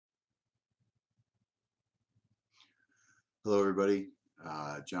Hello, everybody.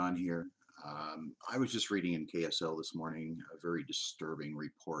 John here. I was just reading in KSL this morning a very disturbing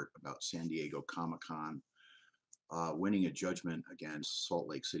report about San Diego Comic-Con winning a judgment against Salt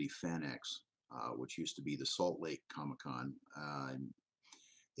Lake City FanX, which used to be the Salt Lake Comic-Con,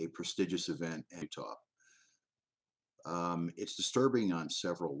 a prestigious event in Utah. It's disturbing on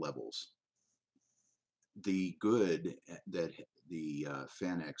several levels. The good that the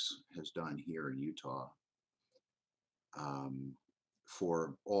FanX has done here in Utah um,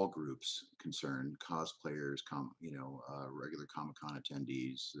 for all groups concerned, cosplayers, regular Comic Con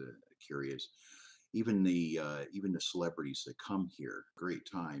attendees, curious, even the celebrities that come here. Great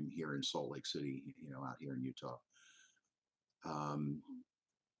time here in Salt Lake City, out here in Utah. Um,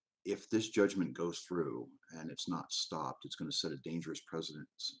 if this judgment goes through and it's not stopped, it's going to set a dangerous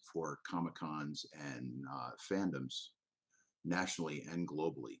precedence for Comic Cons and fandoms nationally and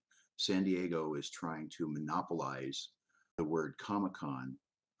globally. San Diego is trying to monopolize the word Comic Con,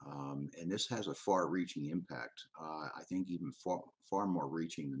 and this has a far reaching impact. I think even far more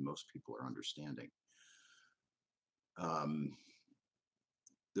reaching than most people are understanding. Um,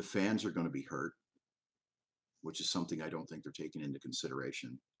 the fans are going to be hurt, which is something I don't think they're taking into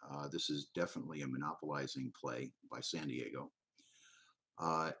consideration. This is definitely a monopolizing play by San Diego.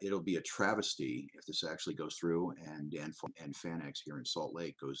 It'll be a travesty if this actually goes through and FanX here in Salt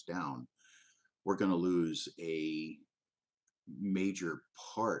Lake goes down. We're going to lose a major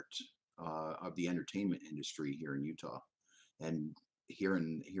part of the entertainment industry here in Utah and here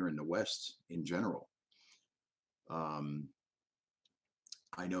in the West in general. Um,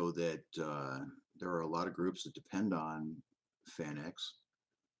 I know that there are a lot of groups that depend on FanX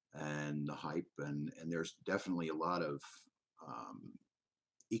and the hype, and there's definitely a lot of um,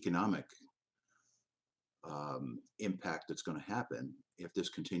 economic impact that's going to happen if this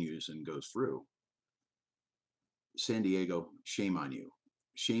continues and goes through. San Diego, shame on you.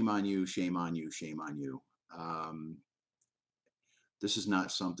 Shame on you, shame on you, shame on you. Um, this is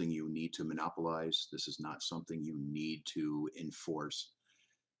not something you need to monopolize. This is not something you need to enforce.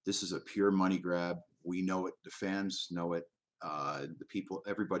 This is a pure money grab. We know it. The fans know it. The people,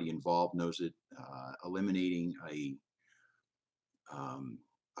 everybody involved knows it. Eliminating um,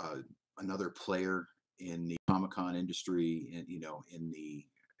 uh, another player in the Comic Con industry, and in the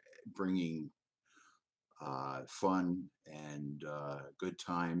bringing fun and good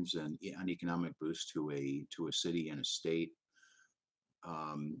times and an economic boost to a city and a state.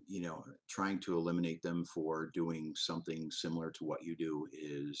 Trying to eliminate them for doing something similar to what you do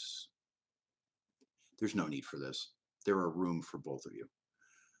is there's no need for this. There are room for both of you.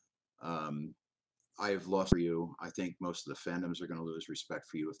 Um, I have lost for you. I think most of the fandoms are going to lose respect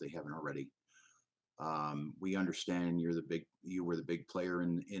for you if they haven't already. We understand you were the big player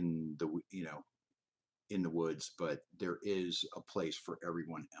in the in the woods, but there is a place for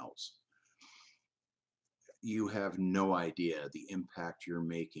everyone else. You have no idea the impact you're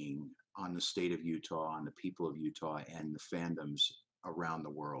making on the state of Utah, on the people of Utah, and the fandoms around the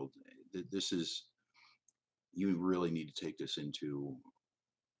world. This is, you really need to take this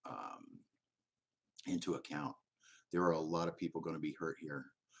um, into account. There are a lot of people going to be hurt here.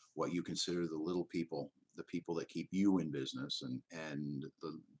 What you consider the little people, the people that keep you in business, and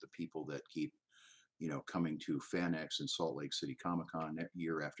the people that keep coming to FanX and Salt Lake City Comic Con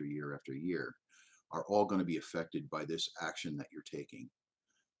year after year after year, are all going to be affected by this action that you're taking.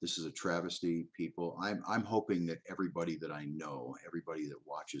 This is a travesty, people. I'm hoping that everybody that I know, everybody that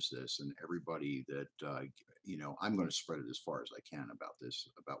watches this, and everybody that I'm going to spread it as far as I can about this,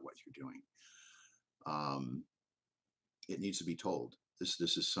 about what you're doing. Um, it needs to be told. This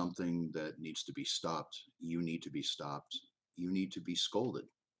is something that needs to be stopped. You need to be stopped. You need to be scolded.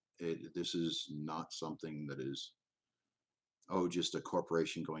 This is not something that is, oh, just a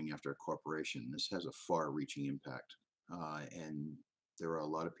corporation going after a corporation. This has a far-reaching impact, and there are a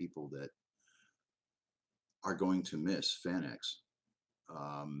lot of people that are going to miss FanX.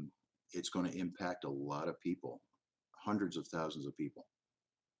 Um, it's going to impact a lot of people, hundreds of thousands of people.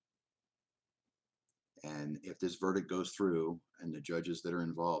 And if this verdict goes through, and the judges that are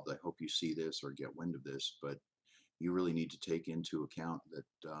involved, I hope you see this or get wind of this, but you really need to take into account that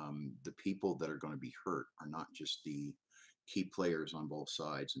the people that are going to be hurt are not just the key players on both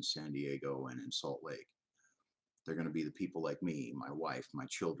sides in San Diego and in Salt Lake. They're going to be the people like me, my wife, my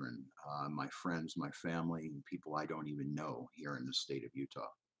children, my friends, my family, people I don't even know here in the state of Utah.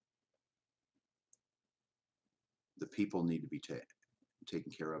 The people need to be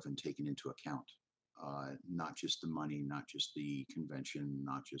taken care of and taken into account. Not just the money, not just the convention,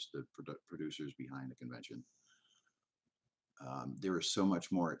 not just the producers behind the convention. There is so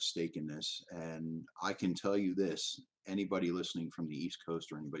much more at stake in this, and I can tell you this: anybody listening from the East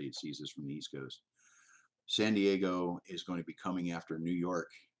Coast or anybody that sees this from the East Coast, San Diego is going to be coming after New York,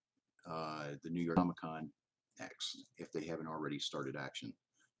 the New York Comic Con next, if they haven't already started action.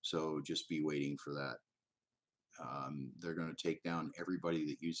 So just be waiting for that. They're going to take down everybody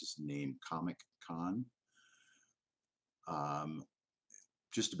that uses the name Comic Con. Um,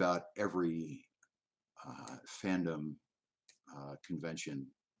 just about every fandom convention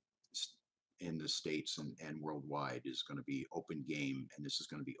in the States and worldwide is going to be open game, and this is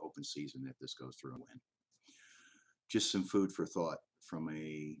going to be open season if this goes through and win. Just some food for thought from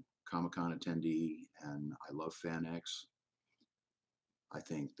a Comic-Con attendee, and I love FanX. I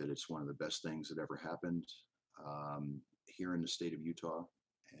think that it's one of the best things that ever happened here in the state of Utah,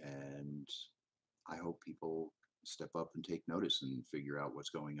 and I hope people step up and take notice and figure out what's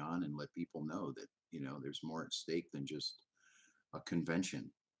going on and let people know that, there's more at stake than just a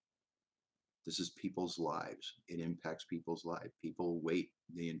convention. This is people's lives. It impacts people's lives. People wait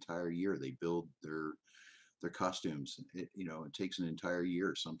the entire year. They build their costumes. It takes an entire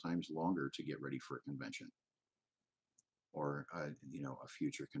year, sometimes longer, to get ready for a convention or a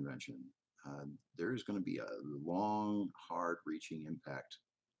future convention. There's going to be a long, hard-reaching impact.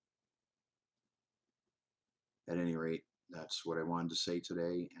 At any rate, that's what I wanted to say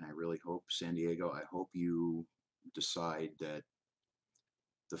today, and I really hope, San Diego, I hope you decide that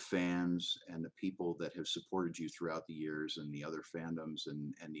the fans and the people that have supported you throughout the years, and the other fandoms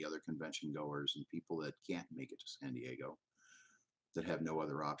and the other convention goers and people that can't make it to San Diego, that have no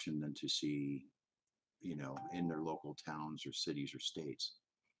other option than to see, in their local towns or cities or states.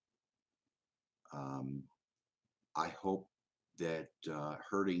 Um, I hope that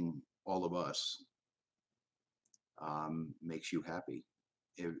hurting all of us makes you happy.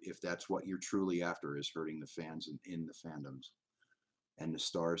 If that's what you're truly after, is hurting the fans in the fandoms and the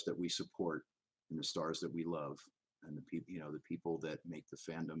stars that we support and the stars that we love and the people, the people that make the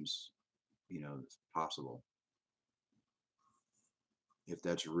fandoms, possible. If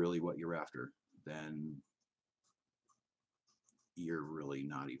that's really what you're after, then you're really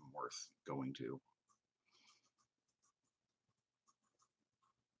not even worth going to.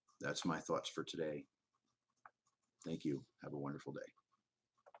 That's my thoughts for today. Thank you. Have a wonderful day.